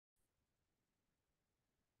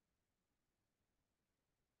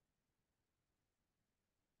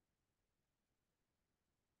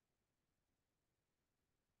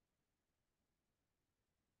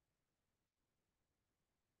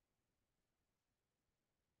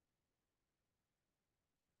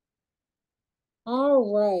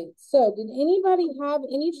All right. So, did anybody have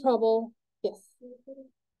any trouble? Yes.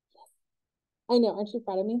 I know. Aren't you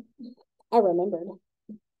proud of me? I remembered.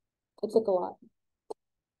 It took a lot.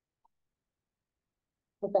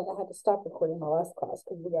 In fact, I had to stop recording my last class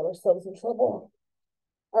because we got ourselves in trouble.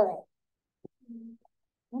 All right.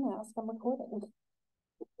 I'm gonna ask. I'm recording.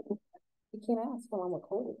 You can't ask when I'm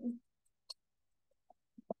recording.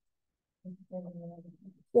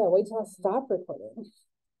 Yeah, wait till I stop recording.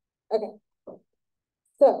 Okay.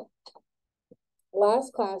 So,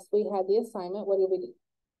 last class we had the assignment. What did we do?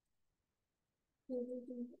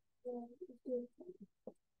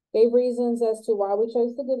 Gave reasons as to why we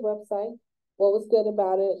chose the good website, what was good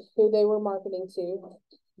about it, who they were marketing to,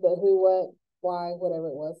 the who, what, why, whatever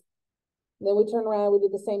it was. And then we turned around and we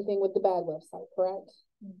did the same thing with the bad website, correct?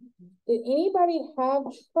 Mm-hmm. Did anybody have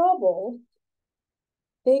trouble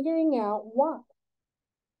figuring out why?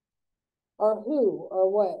 Or who, or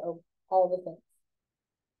what, or all the things?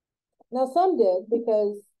 Now, some did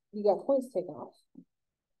because you got points taken off.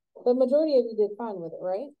 The majority of you did fine with it,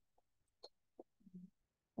 right?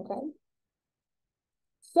 Okay.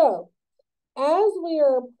 So, as we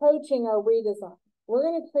are approaching our redesign, we're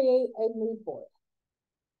going to create a mood board.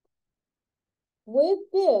 With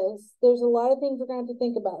this, there's a lot of things we're going to have to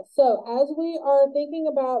think about. So, as we are thinking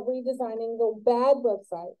about redesigning the bad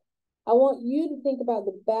website, I want you to think about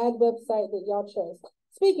the bad website that y'all chose.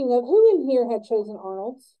 Speaking of, who in here had chosen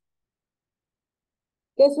Arnold's?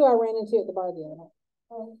 Guess who I ran into at the bar the other night?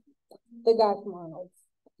 The guy from Arnold's.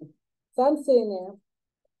 So I'm sitting there,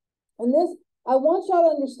 and this, I want y'all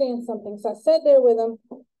to understand something. So I sat there with him.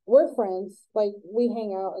 We're friends, like we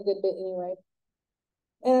hang out a good bit anyway.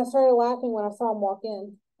 And I started laughing when I saw him walk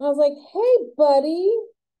in. I was like, "Hey, buddy,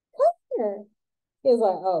 come here." He was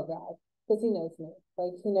like, "Oh God," because he knows me.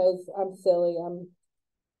 Like he knows I'm silly. I'm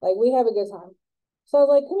like we have a good time. So I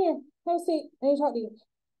was like, "Come here, have a seat. I need to talk to you."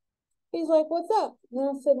 He's like, "What's up?" And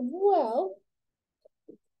I said, "Well,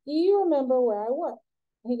 do you remember where I work?"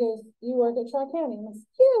 He goes, "You work at Tri County." And I said,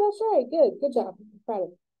 "Yeah, that's right. Good job. I'm proud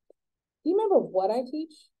of you." "Do you remember what I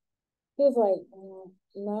teach?" He was like,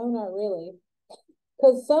 "No, not really."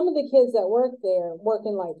 Because some of the kids that work there work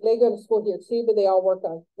in like they go to school here too, but they all work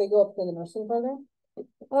on they go up in the nursing program. And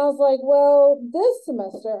I was like, "Well, this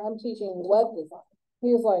semester I'm teaching web design."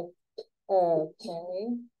 He was like,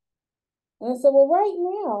 "Okay." And I said, "Well, right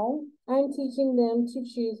now I'm teaching them to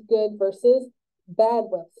choose good versus bad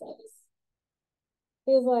websites."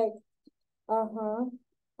 He was like, "Uh-huh."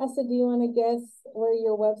 I said, "Do you want to guess where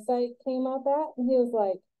your website came up at?" And he was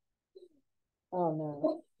like, "Oh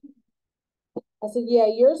no." I said, "Yeah,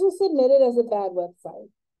 yours was submitted as a bad website."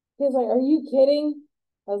 He was like, "Are you kidding?"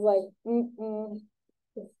 I was like, "Mm-mm."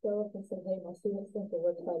 Just go up and say, "Hey, my students think the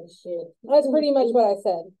website is shit." That's pretty much what I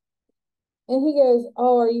said. And he goes,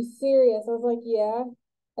 "Oh, are you serious?" I was like, "Yeah."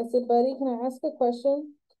 I said, "Buddy, can I ask a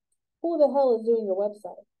question? Who the hell is doing your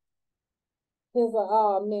website?" He was like,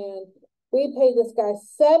 "Oh man, we paid this guy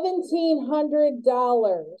 $1,700.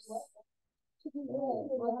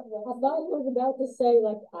 I thought you was about to say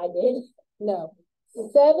like I did. No,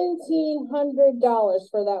 $1,700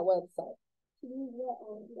 for that website.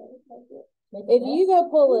 If you go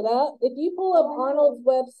pull it up, if you pull up Arnold's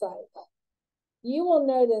website, you will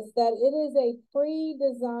notice that it is a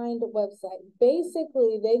pre-designed website.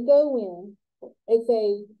 Basically, they go in, it's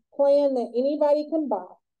a plan that anybody can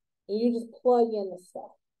buy, and you just plug in the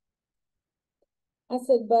stuff. I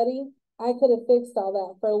said, "Buddy, I could have fixed all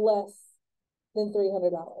that for less than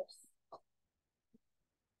 $300.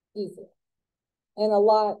 Easy. And a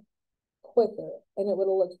lot quicker, and it would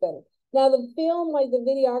have looked better." Now, the film, like the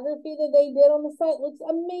videography that they did on the site, looks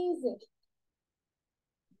amazing.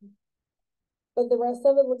 But the rest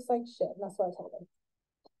of it looks like shit. And that's what I told him.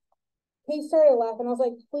 He started laughing. I was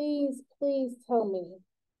like, "Please, please tell me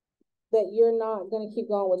that you're not going to keep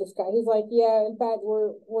going with this guy." He's like, "Yeah, in fact,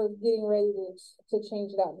 we're getting ready to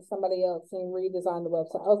change it out to somebody else and redesign the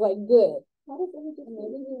website." I was like, "Good."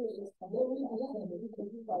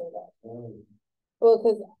 Well,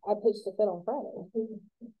 because I pitched a fit on Friday.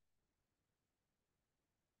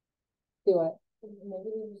 Do what?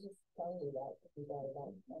 Maybe he was just telling you that you got it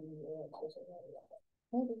out.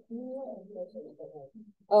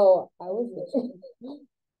 Oh, I was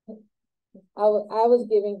I was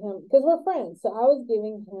giving him because we're friends, so I was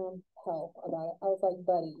giving him help about it. I was like,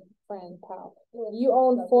 "Buddy, friend, pal, you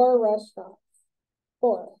own 4 restaurants,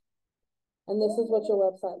 4, and this is what your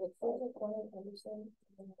website looks like: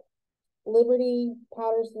 Liberty,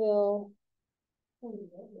 Powdersville,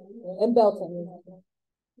 and Belton."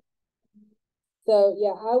 So yeah,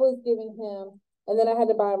 I was giving him, and then I had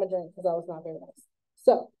to buy him a drink because I was not very nice.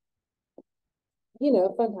 So,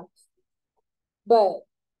 fun times. But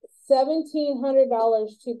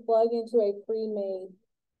 $1,700 to plug into a pre-made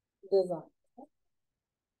design.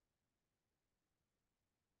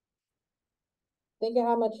 Think of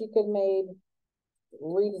how much you could made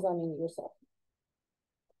redesigning it yourself.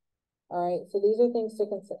 All right, so these are things to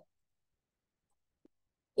consider.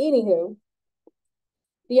 Anywho,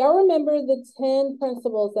 do y'all remember the 10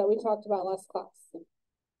 principles that we talked about last class?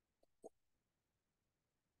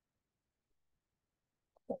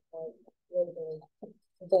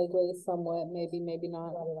 Vaguely, somewhat, maybe, maybe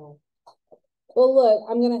not. Not at all. Well, look,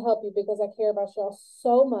 I'm going to help you because I care about y'all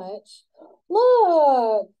so much.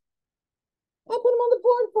 Look, I put them on the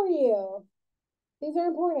board for you. These are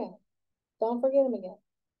important. Don't forget them again.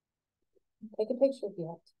 Take a picture if you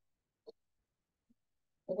have to.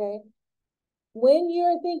 Okay? When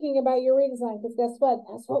you're thinking about your redesign, because guess what?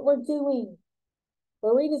 That's what we're doing.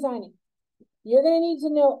 We're redesigning. You're going to need to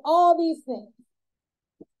know all these things.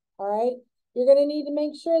 All right? You're going to need to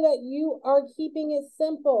make sure that you are keeping it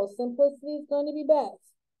simple. Simplicity is going to be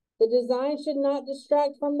best. The design should not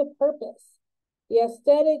distract from the purpose. The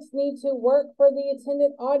aesthetics need to work for the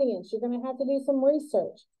intended audience. You're going to have to do some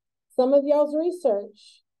research. Some of y'all's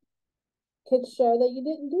research could show that you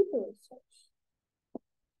didn't do the research.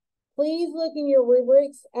 Please look in your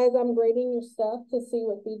rubrics as I'm grading your stuff to see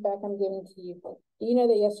what feedback I'm giving to you. Do you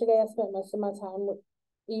know that yesterday I spent most of my time with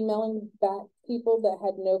emailing back people that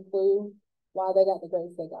had no clue why they got the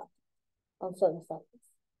grades they got on certain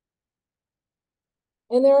assignments?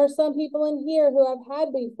 And there are some people in here who I've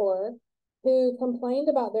had before who complained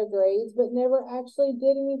about their grades, but never actually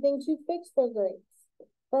did anything to fix their grades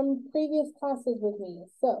from previous classes with me.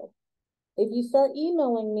 So if you start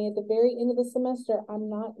emailing me at the very end of the semester, I'm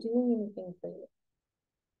not doing anything for you.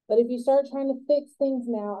 But if you start trying to fix things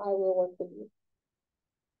now, I will work with you.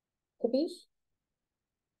 Capiche?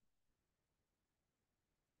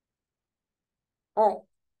 All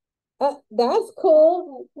right. That's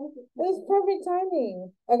cool. That's perfect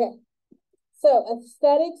timing. Okay. So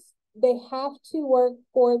aesthetics, they have to work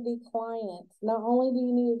for the client. Not only do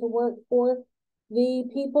you need it to work for the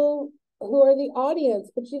people who are the audience,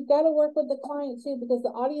 but you've got to work with the client too, because the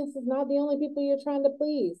audience is not the only people you're trying to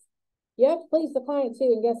please. You have to please the client too,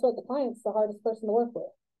 and guess what? The client's the hardest person to work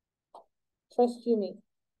with. Trust you me.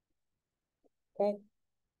 Okay?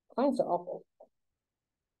 Clients are awful.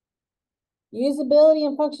 Usability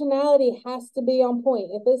and functionality has to be on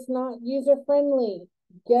point. If it's not user-friendly,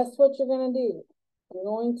 guess what you're going to do? You're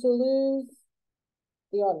going to lose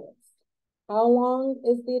the audience. How long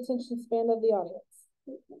is the attention span of the audience?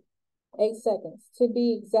 8 seconds. To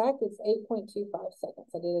be exact, it's 8.25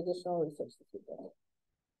 seconds. I did additional research this weekend.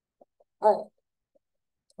 All right.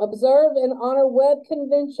 Observe and honor web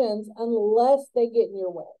conventions unless they get in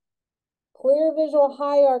your way. Clear visual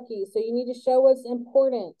hierarchy. So you need to show what's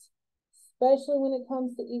important, especially when it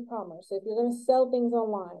comes to e-commerce. So if you're going to sell things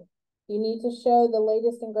online, you need to show the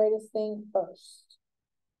latest and greatest thing first.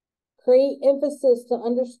 Create emphasis to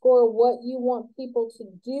underscore what you want people to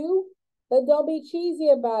do, but don't be cheesy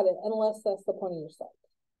about it unless that's the point of your site.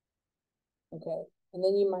 Okay? And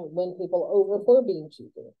then you might win people over for being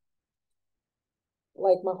cheesy.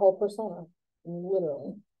 Like my whole persona,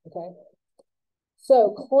 literally. Okay?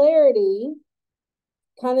 So clarity,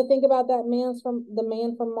 kind of think about that the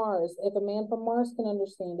man from Mars. If a man from Mars can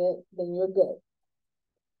understand it, then you're good.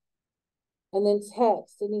 And then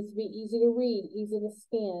text, it needs to be easy to read, easy to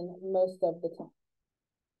scan most of the time.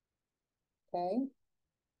 Okay?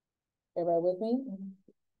 Everybody with me? Mm-hmm.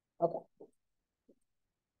 Okay.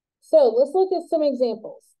 So let's look at some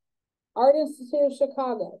examples. Art Institute of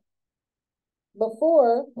Chicago.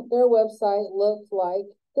 Before, their website looked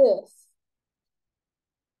like this.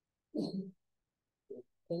 Can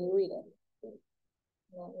you read it?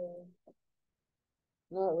 Not really.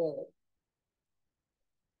 Not really.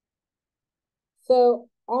 So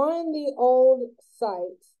on the old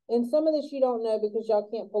site, and some of this you don't know because y'all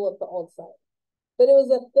can't pull up the old site, but it was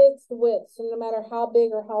a fixed width. So no matter how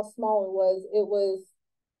big or how small it was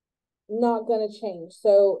not going to change.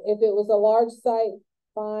 So if it was a large site,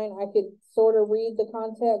 fine, I could sort of read the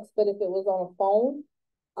context, but if it was on a phone,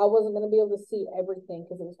 I wasn't going to be able to see everything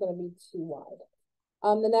because it was going to be too wide.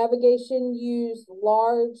 The navigation used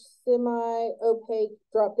large, semi-opaque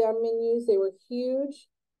drop-down menus. They were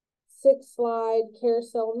huge. 6-slide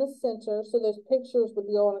carousel in the center, so those pictures would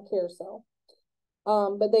go on a carousel.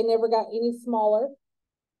 But they never got any smaller.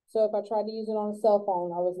 So if I tried to use it on a cell phone,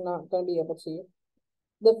 I was not going to be able to.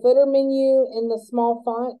 The footer menu in the small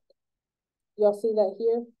font, y'all see that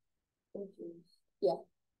here? Yeah.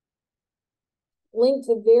 Link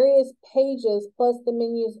to various pages plus the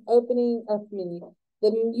menu's the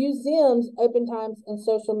museum's open times and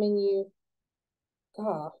social menu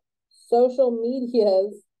social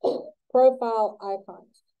media's profile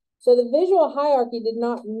icons. So the visual hierarchy did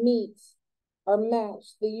not meet or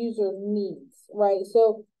match the user needs, right?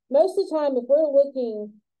 So most of the time, if we're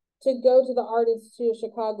looking to go to the Art Institute of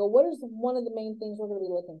Chicago, what is one of the main things we're going to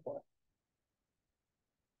be looking for?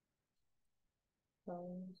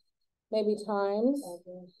 Maybe times,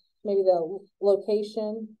 maybe the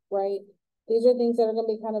location, right? These are things that are going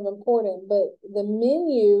to be kind of important, but the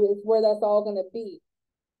menu is where that's all going to be.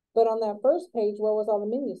 But on that first page, where was all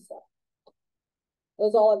the menu stuff? It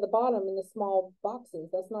was all at the bottom in the small boxes.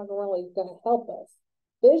 That's not really going to help us.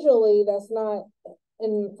 Visually, that's not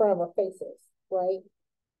in front of our faces, right?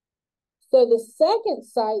 So the second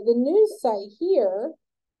site, the news site here,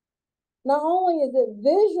 not only is it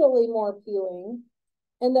visually more appealing,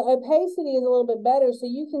 and the opacity is a little bit better, so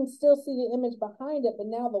you can still see the image behind it, but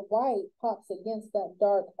now the white pops against that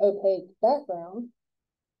dark, opaque background.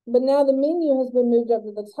 But now the menu has been moved up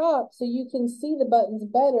to the top, so you can see the buttons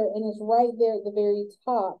better, and it's right there at the very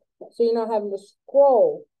top, so you're not having to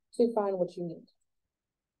scroll to find what you need.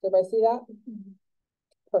 Does everybody see that? Mm-hmm.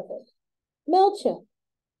 Perfect. MailChimp.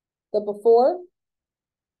 The before,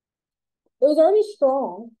 it was already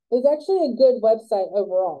strong. It was actually a good website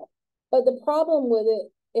overall. But the problem with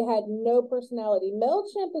it, it had no personality.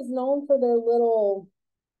 MailChimp is known for their little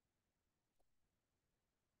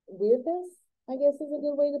weirdness, I guess is a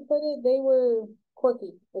good way to put it. They were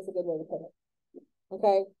quirky, is a good way to put it.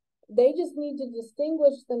 Okay. They just need to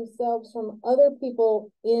distinguish themselves from other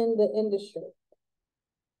people in the industry.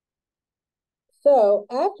 So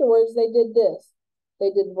afterwards, they did this. They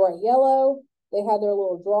did bright yellow. They had their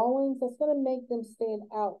little drawings. That's going to make them stand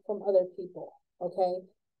out from other people. Okay.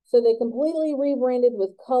 So they completely rebranded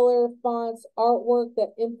with color, fonts, artwork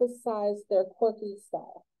that emphasized their quirky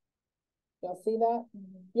style. Y'all see that?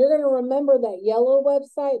 Mm-hmm. You're going to remember that yellow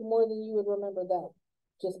website more than you would remember that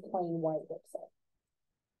just plain white website.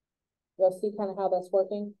 Y'all see kind of how that's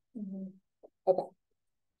working? Mm-hmm. Okay.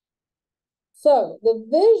 So the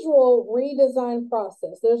visual redesign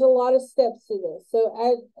process, there's a lot of steps to this. So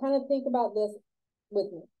I kind of think about this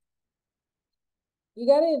with me. You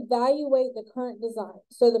got to evaluate the current design.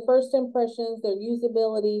 So the first impressions, their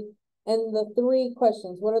usability, and the three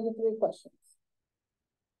questions. What are the three questions?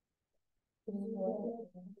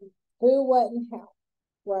 Who, what, and how,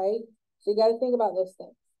 right? So you got to think about those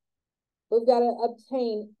things. We've got to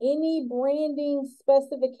obtain any branding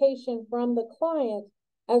specification from the client,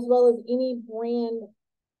 as well as any brand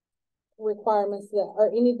requirements that, or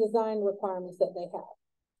any design requirements that they have.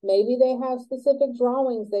 Maybe they have specific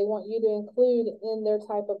drawings they want you to include in their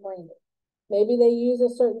type of branding. Maybe they use a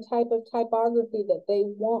certain type of typography that they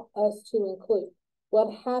want us to include. We'll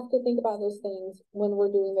have to think about those things when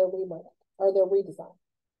we're doing their rebrand or their redesign.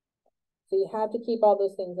 So you have to keep all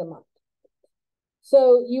those things in mind.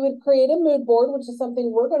 So you would create a mood board, which is something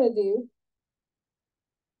we're going to do.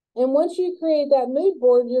 And once you create that mood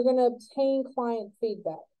board, you're going to obtain client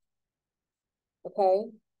feedback. Okay.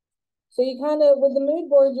 So you kind of, with the mood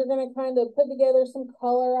board, you're going to kind of put together some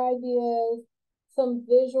color ideas, some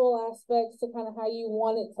visual aspects to kind of how you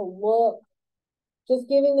want it to look, just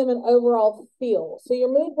giving them an overall feel. So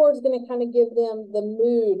your mood board is going to kind of give them the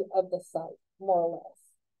mood of the site, more or less.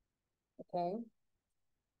 Okay.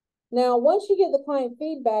 Now, once you get the client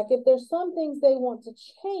feedback, if there's some things they want to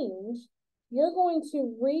change, you're going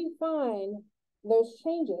to refine those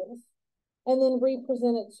changes and then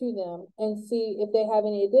represent it to them and see if they have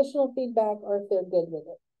any additional feedback or if they're good with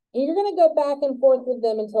it. And you're going to go back and forth with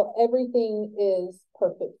them until everything is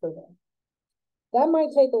perfect for them. That might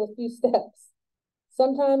take a few steps.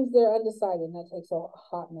 Sometimes they're undecided, and that takes a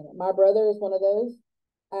hot minute. My brother is one of those.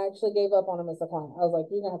 I actually gave up on him as a client. I was like,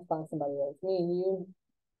 you're going to have to find somebody else. Me and you,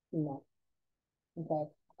 no. Okay.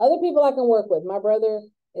 Other people I can work with. My brother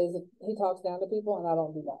he talks down to people, and I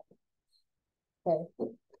don't do that.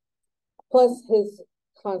 Okay. Plus, his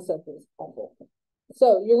concept is awful.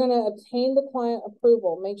 So you're going to obtain the client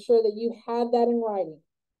approval. Make sure that you have that in writing.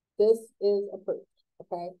 This is approved.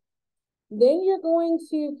 Okay. Then you're going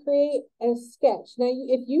to create a sketch. Now,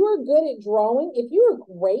 if you are good at drawing, if you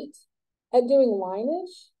are great at doing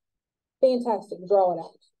lineage, fantastic, draw it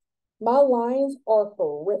out. My lines are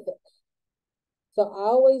horrific. So I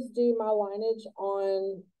always do my lineage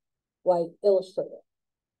on like Illustrator.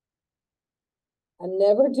 I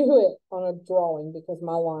never do it on a drawing because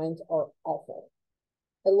my lines are awful.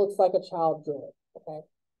 It looks like a child drew it, okay?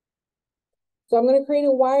 So I'm going to create a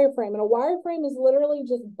wireframe, and a wireframe is literally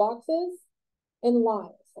just boxes and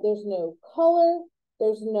lines. There's no color,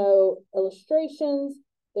 there's no illustrations,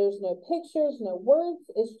 there's no pictures, no words.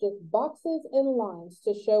 It's just boxes and lines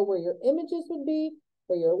to show where your images would be,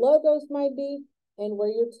 where your logos might be, and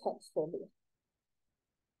where your text will be.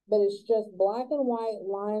 But it's just black and white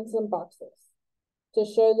lines and boxes to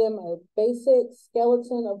show them a basic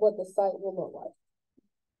skeleton of what the site will look like.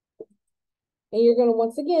 And you're going to,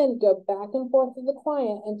 once again, go back and forth with the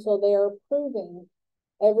client until they are approving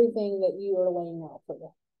everything that you are laying out for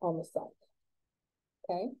them on the site.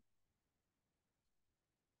 Okay?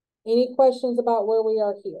 Any questions about where we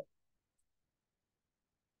are here?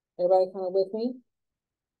 Everybody kind of with me?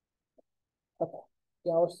 Okay.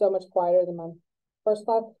 Y'all were so much quieter than my first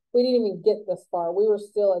class. We didn't even get this far. We were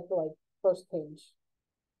still at the like first page.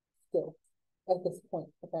 Still at this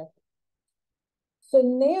point. Okay. So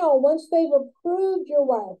now once they've approved your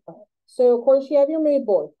wireframe, so of course you have your mood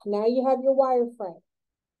board. Now you have your wireframe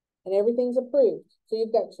and everything's approved. So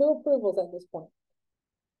you've got 2 approvals at this point.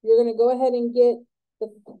 You're going to go ahead and get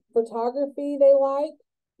the photography they like.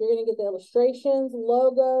 You're going to get the illustrations,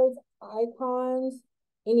 logos, icons,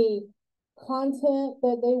 any content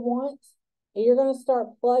that they want. And you're going to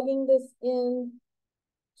start plugging this in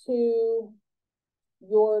to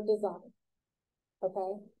your design.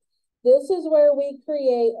 Okay. This is where we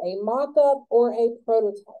create a mock-up or a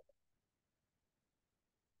prototype.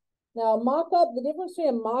 Now, a mock-up, the difference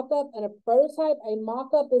between a mock-up and a prototype, a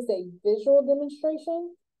mock-up is a visual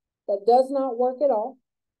demonstration that does not work at all.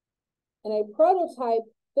 And a prototype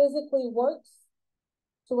physically works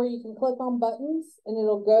to where you can click on buttons and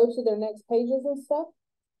it'll go to their next pages and stuff.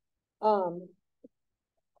 But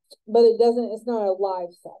it's not a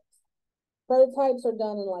live site. Prototypes are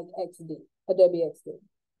done in like XD, Adobe XD.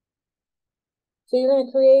 So you're going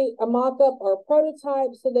to create a mock-up or a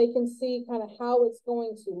prototype so they can see kind of how it's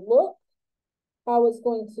going to look, how it's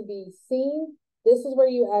going to be seen. This is where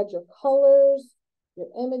you add your colors, your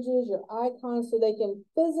images, your icons, so they can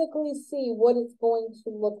physically see what it's going to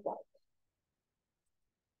look like.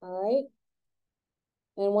 All right.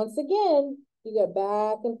 And once again, you go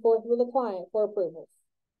back and forth with the client for approvals.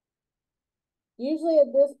 Usually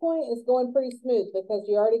at this point, it's going pretty smooth because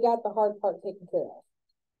you already got the hard part taken care of.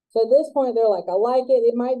 So at this point, they're like, I like it.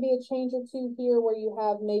 It might be a change or 2 here where you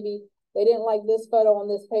have maybe they didn't like this photo on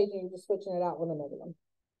this page and you're just switching it out with another one.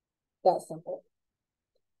 That simple.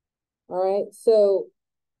 All right. So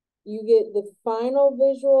you get the final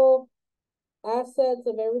visual assets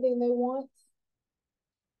of everything they want.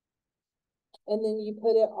 And then you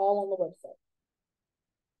put it all on the website.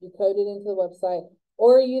 You code it into the website.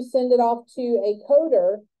 Or you send it off to a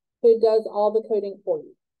coder who does all the coding for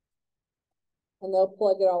you. And they'll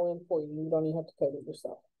plug it all in for you. You don't even have to code it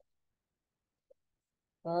yourself.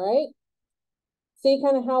 All right. See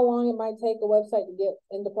kind of how long it might take a website to get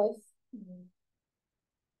into place? Mm-hmm.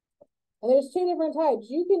 And there's 2 different types.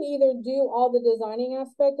 You can either do all the designing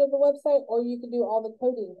aspect of the website, or you can do all the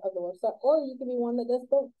coding of the website, or you can be one that does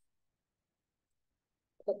both.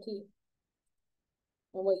 It's up to you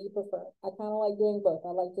and what you prefer. I kind of like doing both. I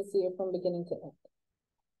like to see it from beginning to end.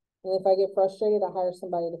 And if I get frustrated, I hire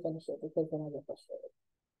somebody to finish it because then I get frustrated.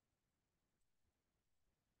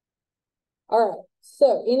 All right.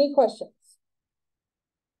 So any questions?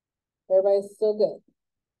 Everybody's still good?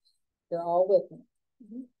 You're all with me?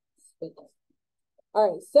 Mm-hmm. Sweet.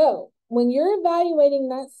 All right. So when you're evaluating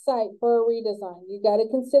that site for a redesign, you got to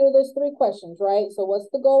consider those 3 questions, right? So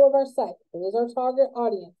what's the goal of our site? Who is our target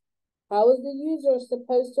audience? How is the user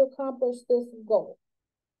supposed to accomplish this goal?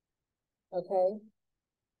 Okay.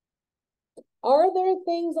 Are there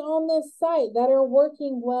things on this site that are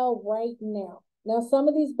working well right now? Now, some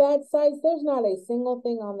of these bad sites, there's not a single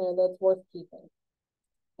thing on there that's worth keeping.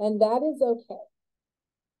 And that is okay.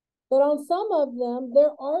 But on some of them,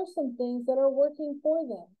 there are some things that are working for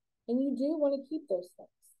them. And you do want to keep those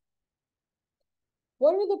things.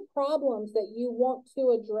 What are the problems that you want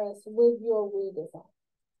to address with your redesign?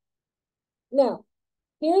 Now,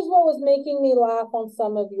 here's what was making me laugh on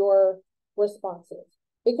some of your responses.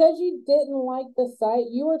 Because you didn't like the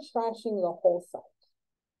site, you were trashing the whole site.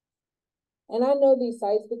 And I know these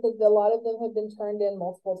sites because a lot of them have been turned in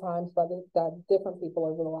multiple times by different people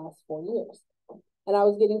over the last 4 years. And I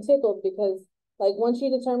was getting tickled because, like, once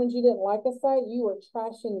you determined you didn't like a site, you were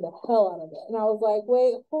trashing the hell out of it. And I was like,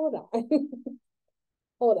 wait, hold on.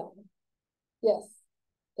 Hold on. Yes,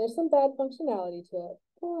 there's some bad functionality to it,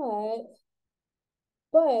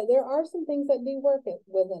 but there are some things that do work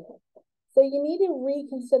within it. So you need to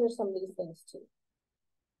reconsider some of these things too.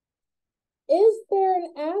 Is there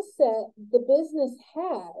an asset the business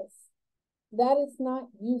has that it's not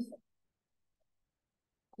using?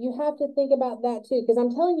 You have to think about that too, because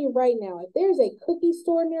I'm telling you right now, if there's a cookie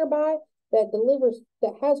store nearby that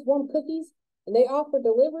has warm cookies and they offer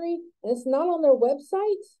delivery and it's not on their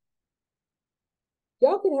website,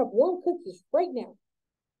 y'all could have warm cookies right now.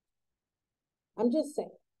 I'm just saying.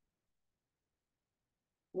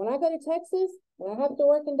 When I go to Texas, when I have to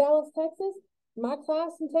work in Dallas, Texas, my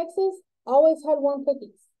class in Texas always had warm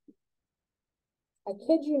cookies. I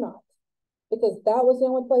kid you not, because that was the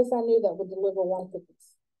only place I knew that would deliver warm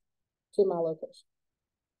cookies to my location.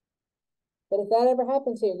 But if that ever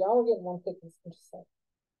happens here, y'all are getting warm cookies. I'm just saying.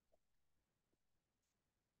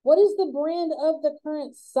 What is the brand of the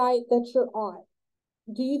current site that you're on?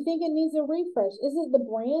 Do you think it needs a refresh? Is it the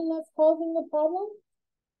brand that's causing the problem?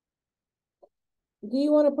 Do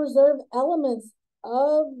you want to preserve elements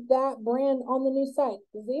of that brand on the new site?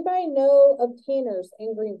 Does anybody know of Tanner's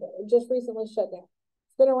in Greenville? It just recently shut down.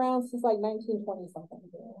 It's been around since like 1920 something.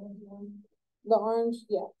 The orange,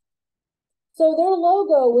 yeah. So their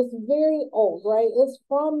logo was very old, right? It's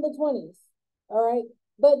from the 20s, all right?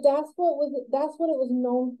 But that's what it was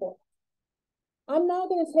known for. I'm not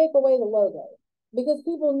going to take away the logo because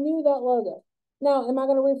people knew that logo. Now, am I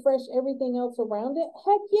going to refresh everything else around it?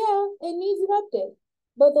 Heck yeah, it needs an update.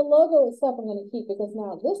 But the logo itself I'm going to keep because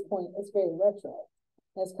now at this point, it's very retro.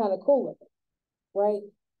 It's kind of cool looking, right?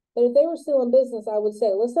 But if they were still in business, I would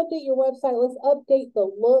say, let's update your website. Let's update the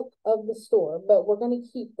look of the store, but we're going to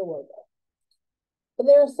keep the logo. But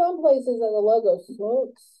there are some places that the logo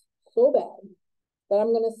looks so bad that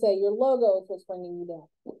I'm going to say your logo is what's bringing you down.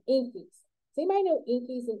 Inkies. Does anybody know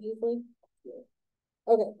Inkies and Easley?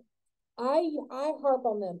 Okay. I harp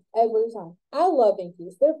on them every time. I love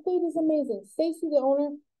Inkies. Their food is amazing. Stacy, the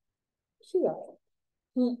owner, she's all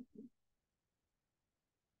right.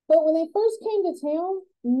 But when they first came to town,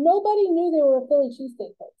 nobody knew they were a Philly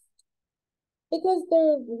cheesesteak place because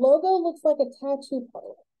their logo looks like a tattoo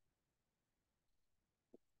parlor.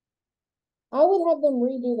 I would have them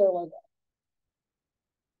redo their logo.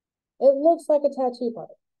 It looks like a tattoo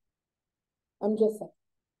parlor. I'm just saying.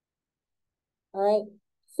 All right.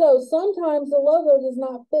 So sometimes the logo does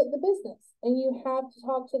not fit the business, and you have to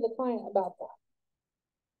talk to the client about that.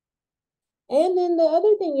 And then the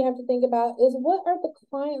other thing you have to think about is what are the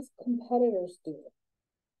client's competitors doing?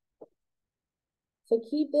 So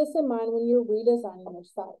keep this in mind when you're redesigning your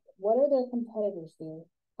site. What are their competitors doing?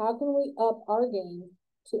 How can we up our game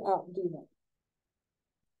to outdo them?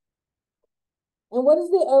 And what is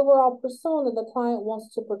the overall persona the client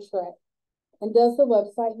wants to portray? And does the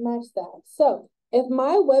website match that? So if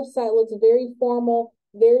my website looks very formal,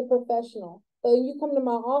 very professional, but you come to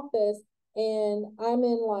my office and I'm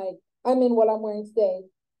in what I'm wearing today,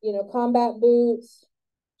 you know, combat boots,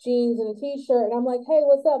 jeans, and a t-shirt, and I'm like, hey,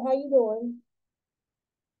 what's up? How you doing?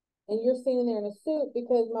 And you're standing there in a suit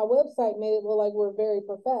because my website made it look like we're very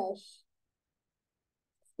profesh.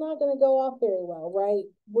 It's not going to go off very well, right?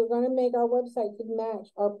 We're going to make our website to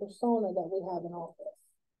match our persona that we have in office.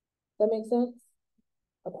 That makes sense?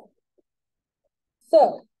 Okay.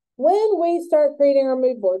 So when we start creating our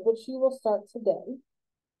mood board, which you will start today,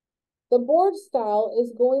 the board style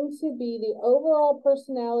is going to be the overall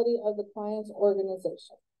personality of the client's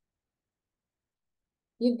organization.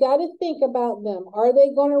 You've got to think about them. Are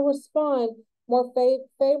they going to respond more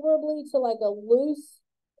favorably to like a loose,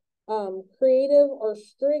 creative or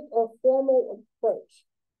strict or formal approach?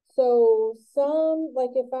 So some,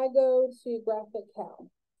 like if I go to Graphic Cow,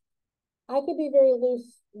 I could be very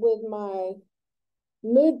loose with my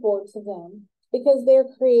mood board to them because they're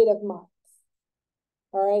creative minds.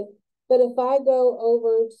 All right. But if I go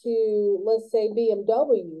over to, let's say,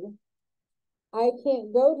 BMW, I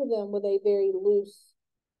can't go to them with a very loose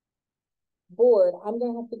board. I'm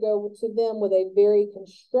going to have to go to them with a very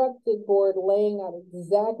constructed board, laying out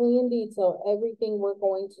exactly in detail everything we're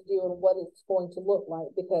going to do and what it's going to look like,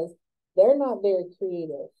 because they're not very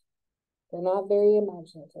creative. They're not very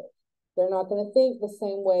imaginative. They're not going to think the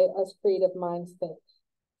same way as creative minds think.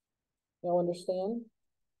 Y'all understand?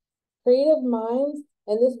 Creative minds,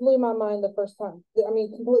 and this blew my mind the first time. I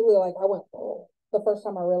mean, completely, like I went, oh, the first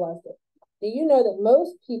time I realized it. Do you know that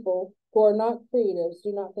most people who are not creatives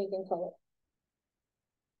do not think in color?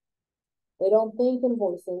 They don't think in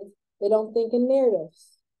voices. They don't think in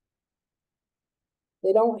narratives.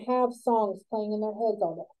 They don't have songs playing in their heads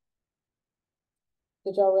all day.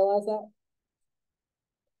 Did y'all realize that?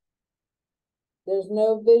 There's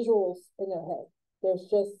no visuals in their head. There's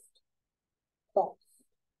just thoughts.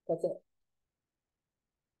 That's it.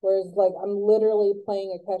 Whereas, like, I'm literally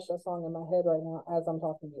playing a Kesha song in my head right now as I'm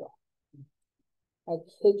talking to you. I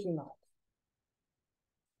kid you not.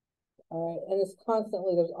 All right. And it's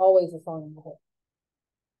constantly, there's always a song in my head.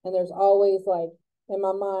 And there's always, like, in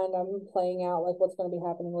my mind, I'm playing out, like, what's going to be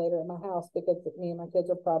happening later at my house because me and my kids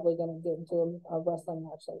are probably going to get into a wrestling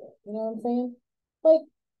match later. You know what I'm saying? Like,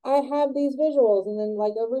 I have these visuals, and then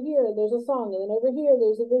like over here, there's a song, and then over here,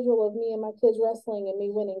 there's a visual of me and my kids wrestling and me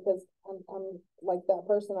winning because I'm like that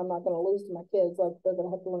person. I'm not going to lose to my kids. Like they're going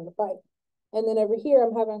to have to learn to fight. And then over here,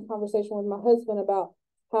 I'm having a conversation with my husband about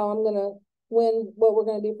how I'm going to win, what we're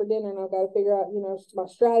going to do for dinner. And I've got to figure out, my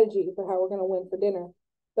strategy for how we're going to win for dinner.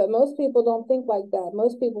 But most people don't think like that.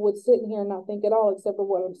 Most people would sit in here and not think at all except for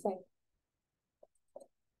what I'm saying.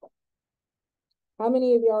 How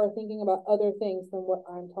many of y'all are thinking about other things than what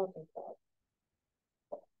I'm talking about?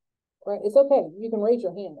 Right? It's okay. You can raise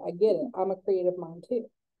your hand. I get it. I'm a creative mind too.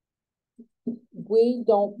 We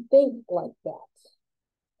don't think like that.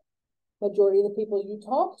 Majority of the people you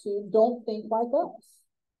talk to don't think like us.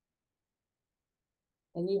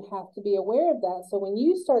 And you have to be aware of that. So when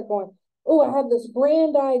you start going, oh, I have this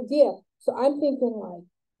grand idea. So I'm thinking like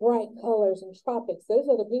bright colors and tropics. Those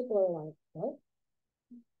other people are like, what?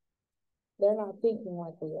 They're not thinking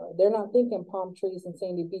like we are. They're not thinking palm trees and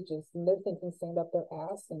sandy beaches. And they're thinking stand up their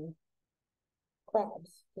ass and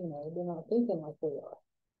crabs. They're not thinking like we are.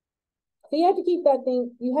 So you have to keep that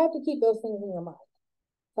thing, you have to keep those things in your mind.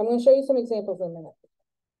 I'm going to show you some examples in a minute.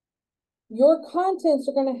 Your contents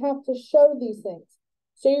are going to have to show these things.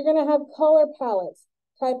 So you're going to have color palettes,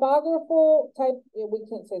 we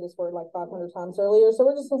can't say this word like 500 times earlier, so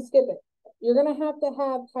we're just going to skip it. You're going to have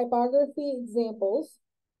typography examples.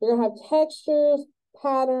 You're going to have textures,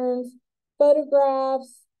 patterns,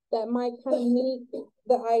 photographs that might kind of meet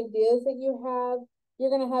the ideas that you have. You're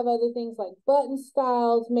going to have other things like button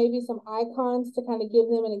styles, maybe some icons to kind of give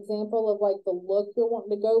them an example of like the look you're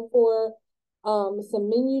wanting to go for. Some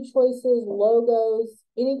menu choices, logos,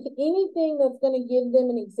 anything that's going to give them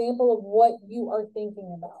an example of what you are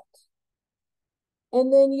thinking about.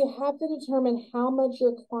 And then you have to determine how much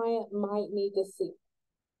your client might need to see.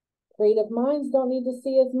 Creative minds don't need to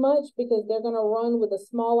see as much because they're going to run with a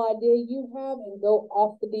small idea you have and go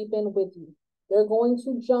off the deep end with you. They're going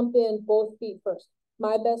to jump in both feet first.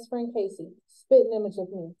 My best friend, Casey, spit an image of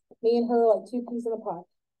me. Me and her like two peas in a pod.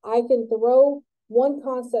 I can throw one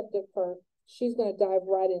concept at her. She's going to dive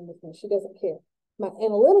right in with me. She doesn't care. My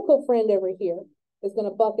analytical friend over here is going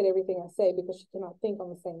to bucket everything I say because she cannot think on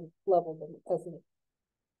the same level as me,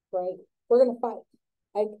 right? We're going to fight.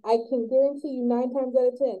 I can guarantee you 9 times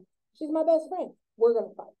out of 10, she's my best friend. We're going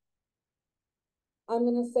to fight. I'm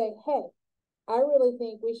going to say, hey, I really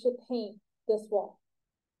think we should paint this wall.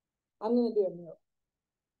 I'm going to do a mural.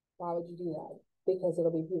 Why would you do that? Because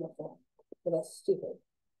it'll be beautiful. But that's stupid.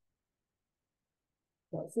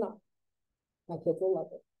 No, it's not. My kids will love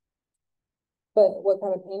it. But what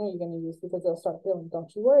kind of paint are you going to use? Because they'll start feeling, don't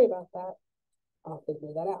you worry about that. I'll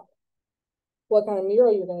figure that out. What kind of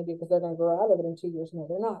mural you're going to do? Because they're going to grow out of it in 2 years. No,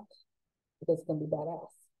 they're not. Because it's going to be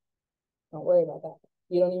badass. Don't worry about that.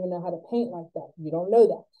 You don't even know how to paint like that. You don't know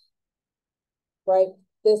that. Right?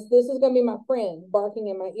 This is going to be my friend barking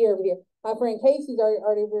in my ear over here. My friend Casey's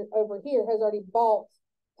already over here, has already bought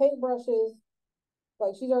paintbrushes.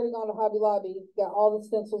 Like she's already gone to Hobby Lobby, got all the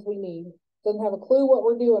stencils we need. Doesn't have a clue what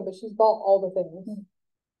we're doing, but she's bought all the things.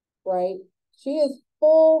 Right? She is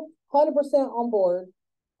full 100% on board.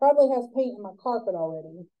 Probably has paint in my carpet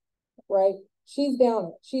already. Right? She's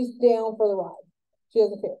down for the ride. She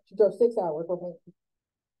doesn't care. She drove 6 hours for painting.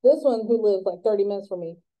 This one, who lives like 30 minutes from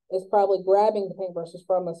me, is probably grabbing the paintbrushes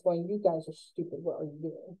from us going, you guys are stupid. What are you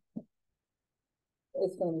doing?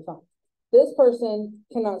 It's going to be fine. This person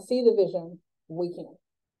cannot see the vision. We can.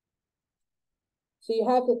 So you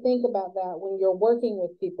have to think about that when you're working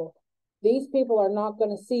with people. These people are not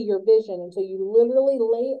going to see your vision until you literally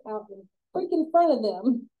lay it out in freaking front of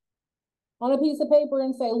them on a piece of paper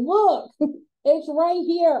and say, look, it's right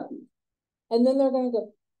here. And then they're going to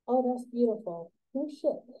go, oh, that's beautiful. No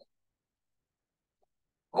shit.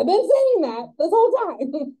 I've been saying that this whole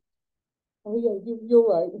time. Oh, yeah, you're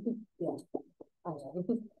right. Yeah, I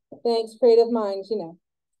am. Thanks, creative minds,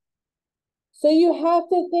 So you have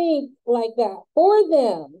to think like that for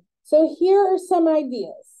them. So here are some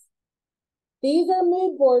ideas. These are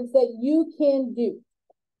mood boards that you can do.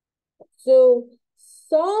 So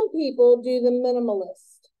some people do the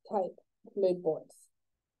minimalist type mood boards.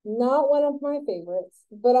 Not one of my favorites,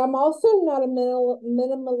 but I'm also not a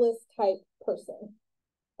minimalist type person.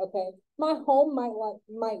 Okay, my home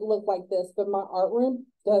might look like this, but my art room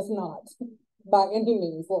does not by any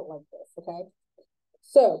means look like this. Okay,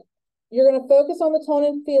 so you're going to focus on the tone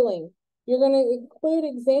and feeling. You're going to include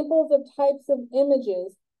examples of types of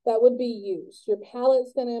images that would be used. Your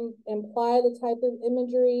palette's going to imply the type of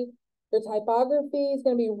imagery. Your typography is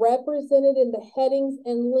going to be represented in the headings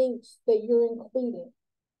and links that you're including.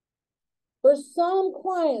 For some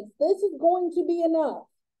clients, this is going to be enough.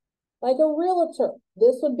 Like a realtor,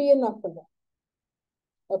 this would be enough for them.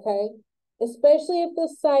 okay? Especially if the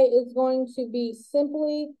site is going to be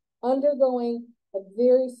simply undergoing a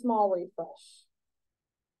very small refresh.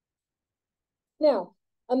 Now,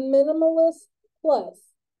 a minimalist plus.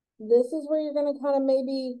 This is where you're going to kind of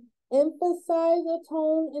maybe emphasize a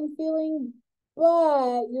tone and feeling,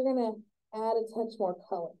 but you're going to add a touch more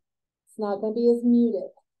color. It's not going to be as muted.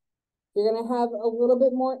 You're going to have a little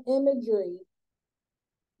bit more imagery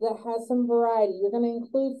that has some variety. You're going to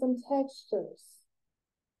include some textures.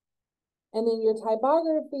 And then your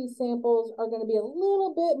typography samples are going to be a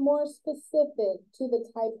little bit more specific to the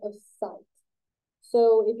type of site.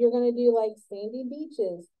 So if you're going to do like sandy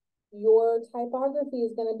beaches, your typography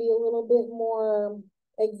is going to be a little bit more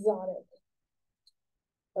exotic.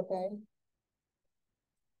 Okay.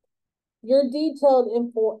 Your detailed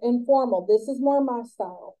informal. This is more my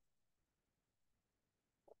style.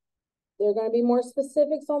 There are going to be more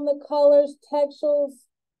specifics on the colors, textures,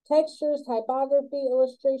 typography,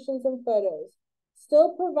 illustrations, and photos.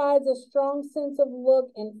 Still provides a strong sense of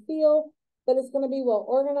look and feel, but it's going to be well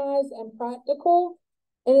organized and practical,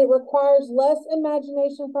 and it requires less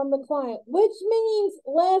imagination from the client, which means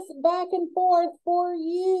less back and forth for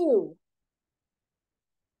you.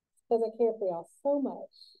 Because I care for y'all so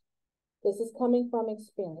much. This is coming from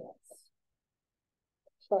experience.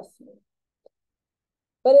 Trust me.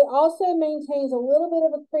 But it also maintains a little bit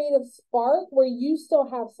of a creative spark where you still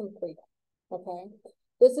have some freedom, okay?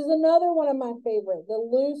 This is another one of my favorite. The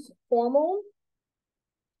loose formal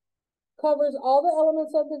covers all the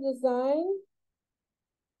elements of the design.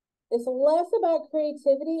 It's less about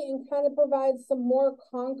creativity and kind of provides some more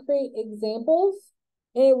concrete examples.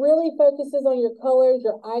 And it really focuses on your colors,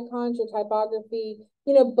 your icons, your typography,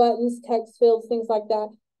 you know, buttons, text fields, things like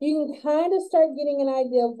that. You can kind of start getting an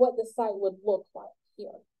idea of what the site would look like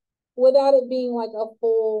here without it being like a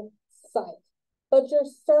full site. But you're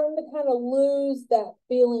starting to kind of lose that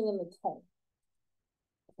feeling in the tone.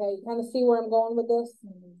 Okay, you kind of see where I'm going with this?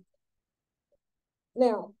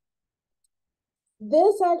 Now,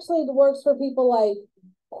 this actually works for people like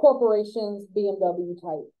corporations, BMW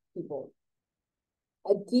type people.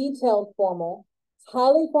 A detailed formal, it's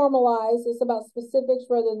highly formalized. It's about specifics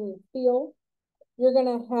rather than feel. You're going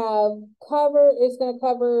to have it's going to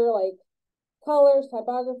cover like colors,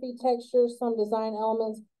 typography, textures, some design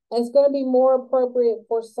elements, and it's going to be more appropriate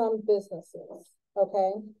for some businesses,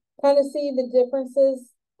 okay? Kind of see the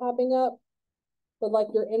differences popping up with like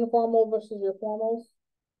your informal versus your formals.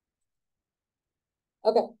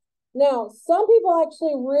 Okay, now some people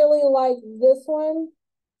actually really like this one.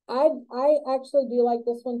 I actually do like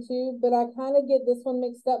this one too, but I kind of get this one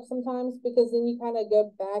mixed up sometimes because then you kind of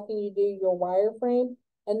go back and you do your wireframe,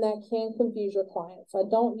 and that can confuse your clients. So I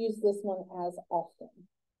don't use this one as often.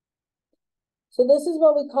 So this is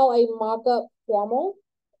what we call a mock-up formal.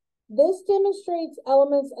 This demonstrates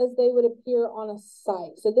elements as they would appear on a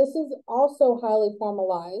site. So this is also highly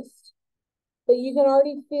formalized, but you can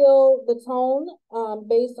already feel the tone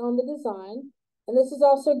based on the design. And this is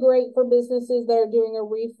also great for businesses that are doing a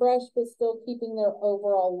refresh, but still keeping their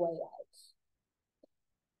overall layout.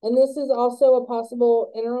 And this is also a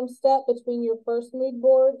possible interim step between your first mood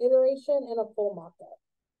board iteration and a full mock-up.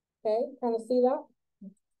 Okay, kind of see that?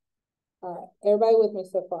 All right, everybody with me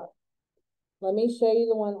so far? Let me show you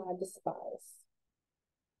the one I despise.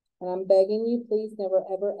 And I'm begging you, please never,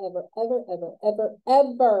 ever, ever, ever, ever, ever,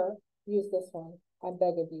 ever use this one. I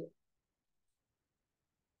beg of you.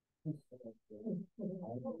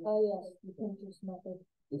 Oh, yes, the Pinterest method.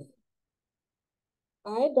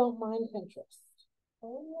 I don't mind Pinterest.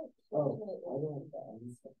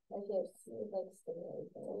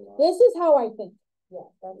 This is how I think. Yeah,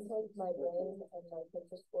 that's like my brain and my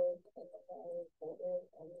Pinterest board and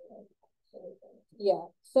yeah,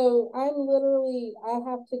 so I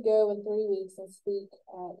have to go in 3 weeks and speak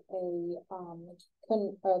at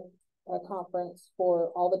a conference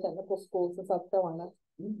for all the technical schools in South Carolina.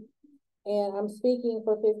 Mm-hmm. And I'm speaking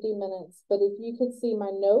for 50 minutes, but if you could see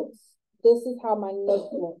my notes, this is how my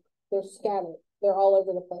notes look. They're scattered. They're all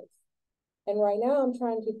over the place. And right now I'm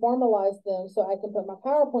trying to formalize them so I can put my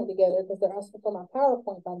PowerPoint together because they're asking for my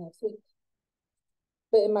PowerPoint by next week.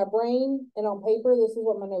 But in my brain and on paper, this is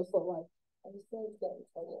what my notes look like. I just feel like that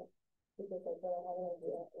because I don't have an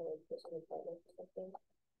idea or pushing a project or something.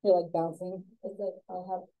 You're like bouncing. It's like I'll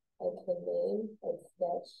have like the name, like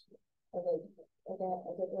sketch of like I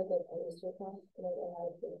did like an Instagram account and I had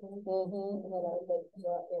a business. And then I would like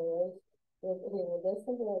draw arrows. Like, okay, well this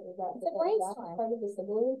symbolizes that. It's a brainstorm. Part of the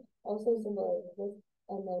symbol also symbolizes this.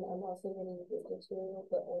 And then I'm also going to use this material,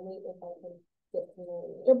 but only if I can get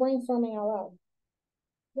familiar. You're brainstorming out loud.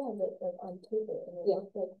 Yeah, but like on paper and it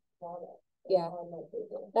looks like product. Yeah.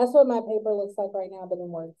 That's what my paper looks like right now, but in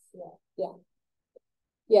words. Yeah.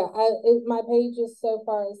 Yeah, my page is so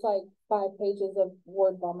far, it's like 5 pages of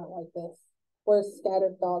word vomit like this, where it's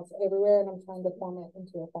scattered thoughts everywhere, and I'm trying to form it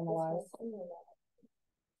into a formalized.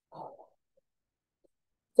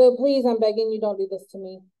 So please, I'm begging you, don't do this to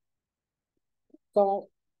me. Don't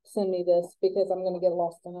send me this, because I'm going to get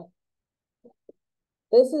lost in it.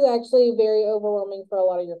 This is actually very overwhelming for a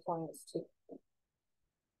lot of your clients too.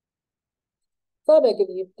 So I beg of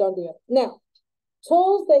you, don't do it. Now,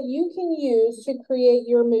 tools that you can use to create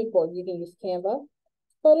your mood board. You can use Canva,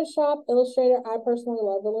 Photoshop, Illustrator. I personally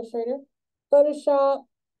love Illustrator.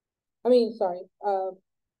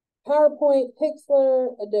 PowerPoint,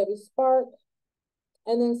 Pixlr, Adobe Spark,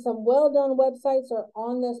 and then some well-done websites are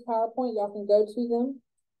on this PowerPoint. Y'all can go to them.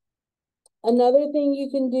 Another thing you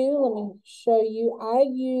can do, let me show you. I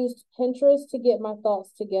used Pinterest to get my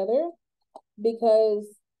thoughts together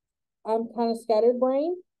because I'm kind of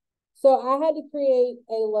scatterbrained. So I had to create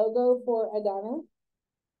a logo for a diner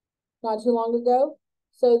not too long ago.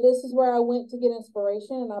 So this is where I went to get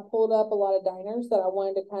inspiration, and I pulled up a lot of diners that I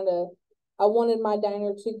wanted to I wanted my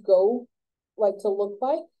diner to go, like, to look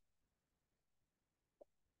like.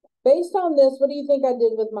 Based on this, what do you think I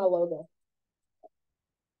did with my logo?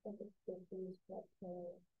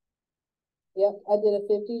 Yep, I did a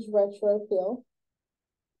 50s retro feel.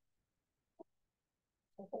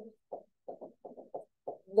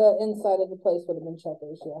 The inside of the place would have been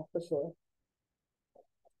checkers, yeah, for sure.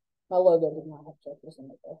 My logo did not have checkers in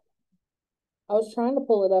it though. I was trying to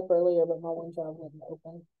pull it up earlier, but my OneDrive wouldn't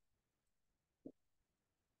open.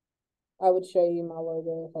 I would show you my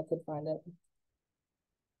logo if I could find it.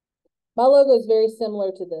 My logo is very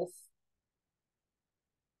similar to this,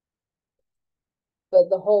 but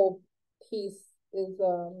the whole piece is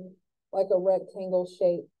like a rectangle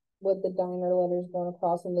shape with the diner letters going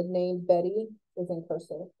across, and the name Betty is in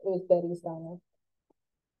cursive. It was Betty's Diner.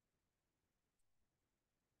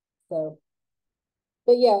 So,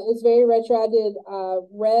 but yeah, it's very retro. I did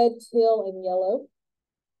red, teal, and yellow.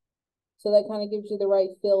 So that kind of gives you the right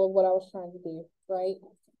feel of what I was trying to do, right?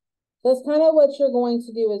 That's kind of what you're going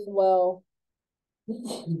to do as well.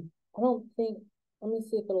 I don't think, let me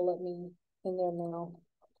see if it'll let me in there now.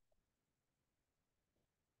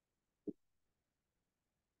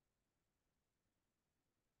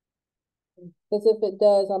 Because if it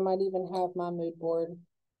does, I might even have my mood board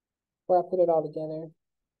where I put it all together.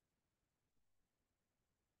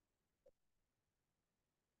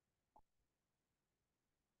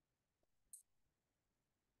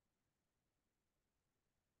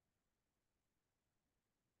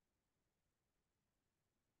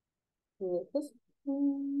 This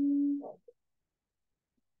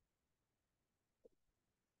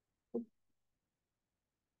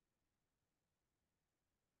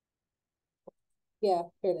yeah,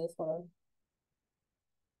 here it is. Hold on.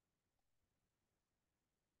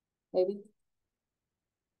 Maybe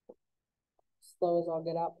slow as I'll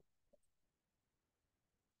get out.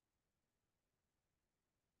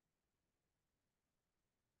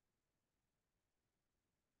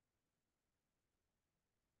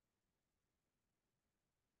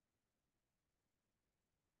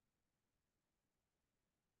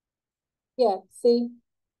 Yeah, see?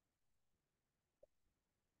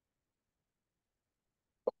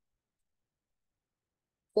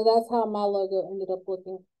 So that's how my logo ended up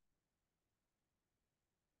looking.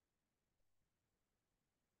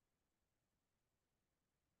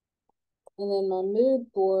 And then my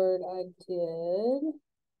mood board I did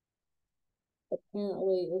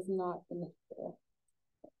apparently is not in here.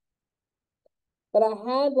 But I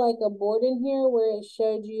had like a board in here where it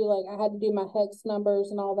showed you, like, I had to do my hex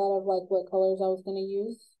numbers and all that of like what colors I was going to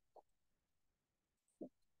use.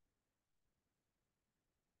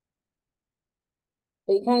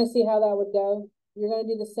 But you kind of see how that would go. You're going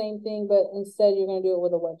to do the same thing, but instead you're going to do it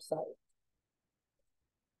with a website.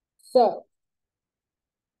 So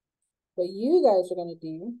what you guys are going to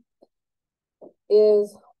do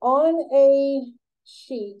is on a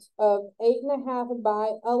sheet of 8.5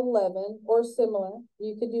 by 11 or similar,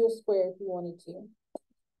 you could do a square if you wanted to.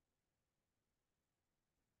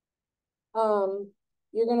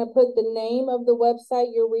 You're going to put the name of the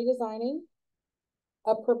website you're redesigning,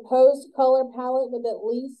 a proposed color palette with at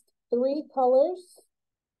least 3 colors,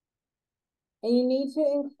 and you need to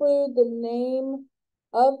include the name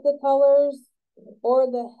of the colors or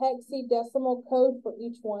the hexadecimal code for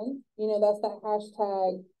each one. You know, that's that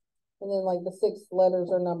hashtag, and then like the 6 letters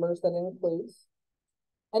or numbers that it includes.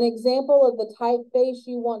 An example of the typeface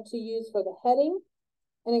you want to use for the heading,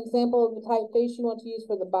 an example of the typeface you want to use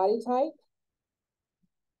for the body type,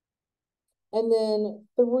 and then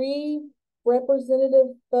 3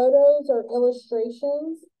 representative photos or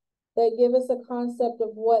illustrations that give us a concept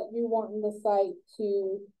of what you want the site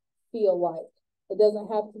to feel like. It doesn't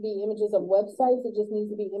have to be images of websites. It just needs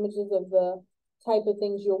to be images of the type of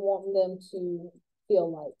things you're wanting them to feel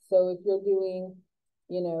like. So if you're doing,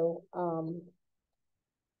 you know,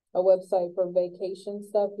 a website for vacation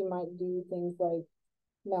stuff, you might do things like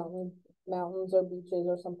mountains or beaches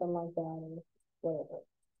or something like that, or whatever.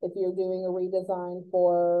 If you're doing a redesign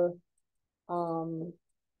for,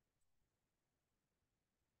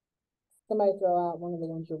 somebody throw out one of the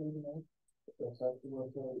ones you're redoing.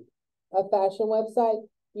 A fashion website,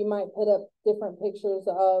 you might put up different pictures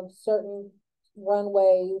of certain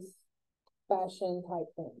runways, fashion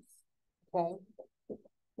type things. Okay.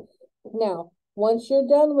 Now, once you're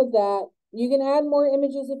done with that, you can add more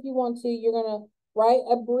images if you want to. You're going to write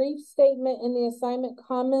a brief statement in the assignment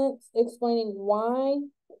comments explaining why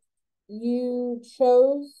you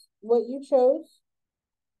chose what you chose.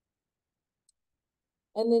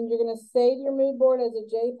 And then you're going to save your mood board as a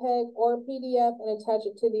JPEG or a PDF and attach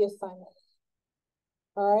it to the assignment.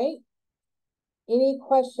 All right. Any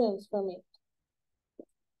questions for me?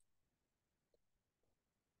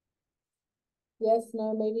 Yes,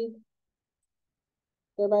 no, maybe?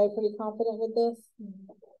 Everybody pretty confident with this?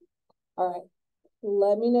 All right.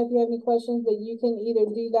 Let me know if you have any questions, but you can either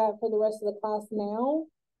do that for the rest of the class now,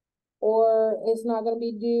 or it's not going to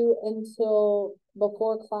be due until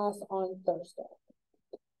before class on Thursday.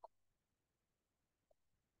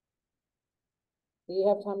 Do you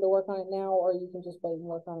have time to work on it now, or you can just wait and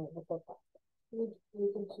work on it before class?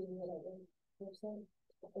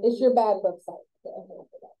 It's your bad website.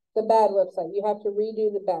 The bad website. You have to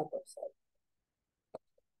redo the bad website.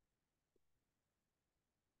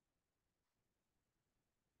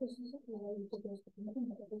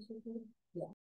 Yeah.